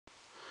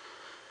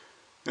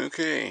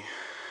Okay,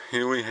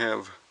 here we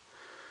have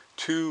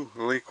two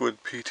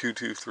Lakewood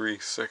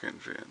P-223 second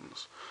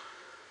gens.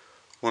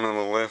 One on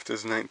the left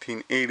is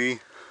 1980,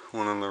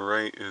 one on the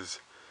right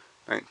is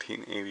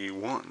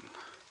 1981.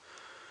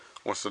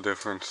 What's the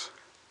difference?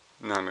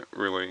 Not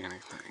really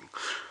anything.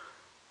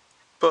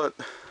 But,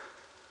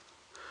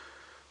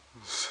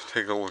 let's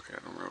take a look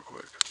at them real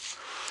quick.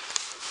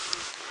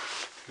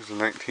 Here's a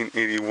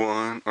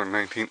 1981 or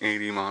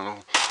 1980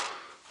 model.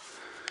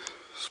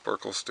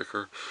 Sparkle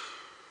sticker.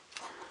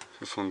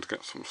 This one's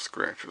got some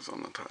scratches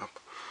on the top.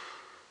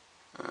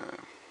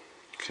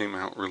 Came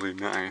out really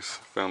nice.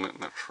 Found it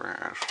in the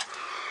trash.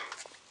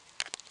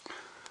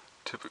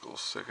 Typical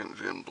second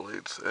gen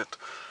blade set.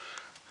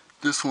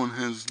 This one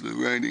has the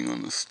writing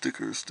on the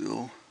sticker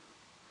still,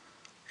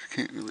 which you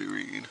can't really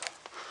read.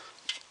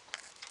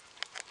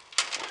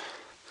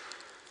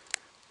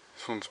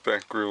 This one's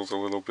back grill's a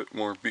little bit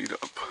more beat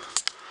up.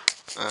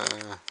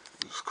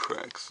 There's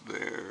cracks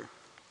there.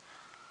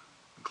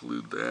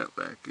 Glued that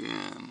back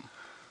in.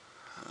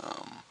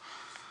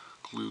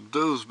 Glued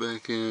those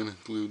back in.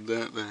 Glued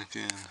that back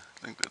in.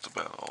 I think that's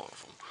about all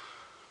of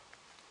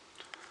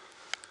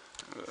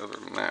them. Other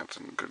than that, it's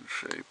in good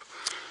shape.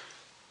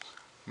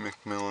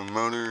 Macmillan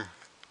motor.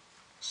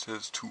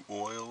 Says to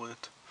oil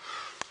it.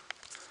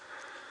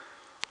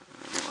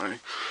 Anyway.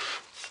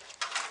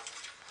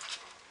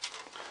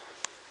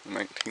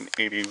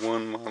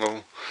 1981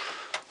 model.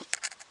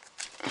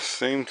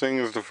 Same thing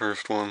as the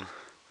first one,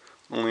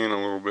 only in a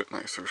little bit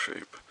nicer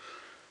shape.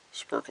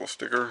 Sparkle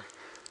sticker,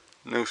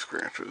 no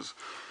scratches.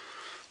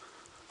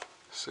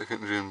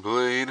 Second gen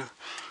blade.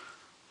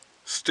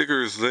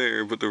 Sticker's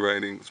there, but the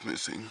writing's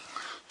missing.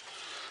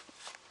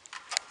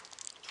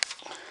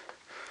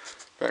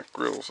 Back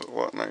grill's a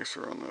lot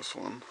nicer on this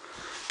one.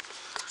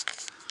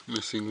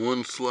 Missing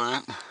one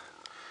slat.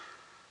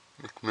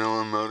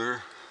 Macmillan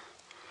motor.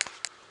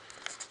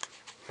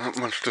 Not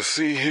much to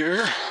see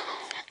here.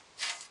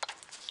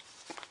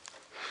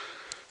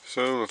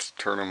 So let's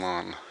turn them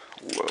on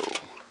low.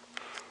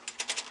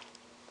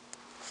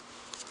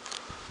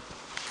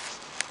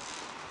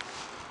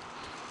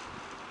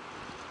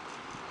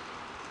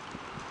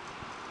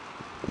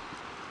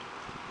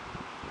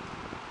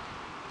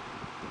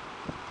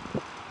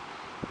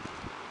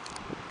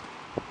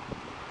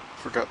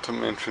 Forgot to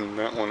mention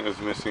that one is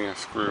missing a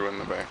screw in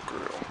the back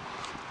grill.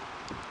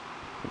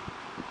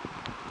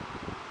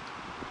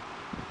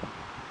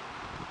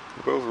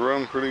 Both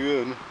run pretty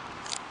good.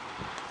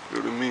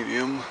 Go to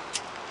medium.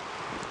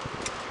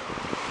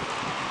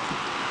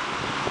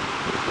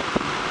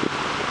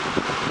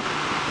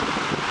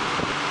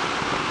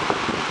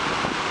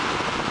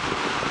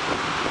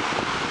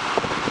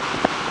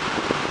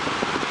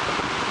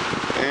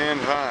 And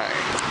high.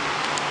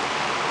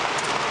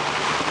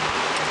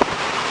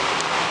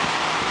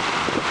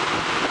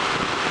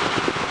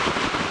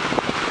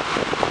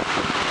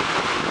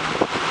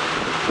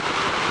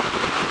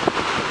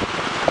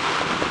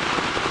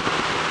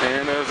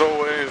 And as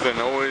always, and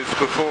always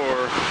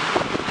before,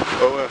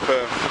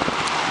 OFF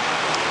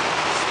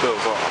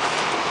spills off.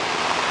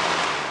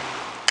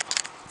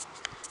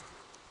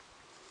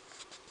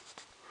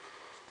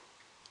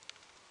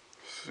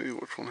 Let's see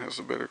which one has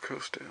a better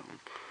coast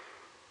down.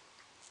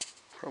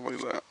 Probably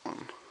that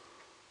one.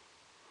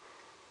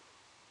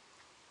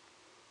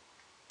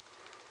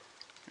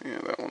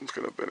 Yeah, that one's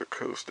got a better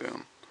coast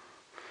down.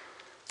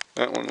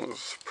 That one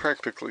was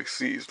practically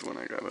seized when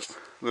I got it.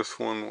 This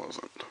one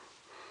wasn't.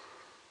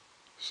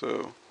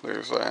 So,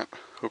 there's that.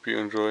 Hope you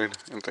enjoyed,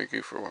 and thank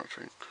you for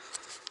watching.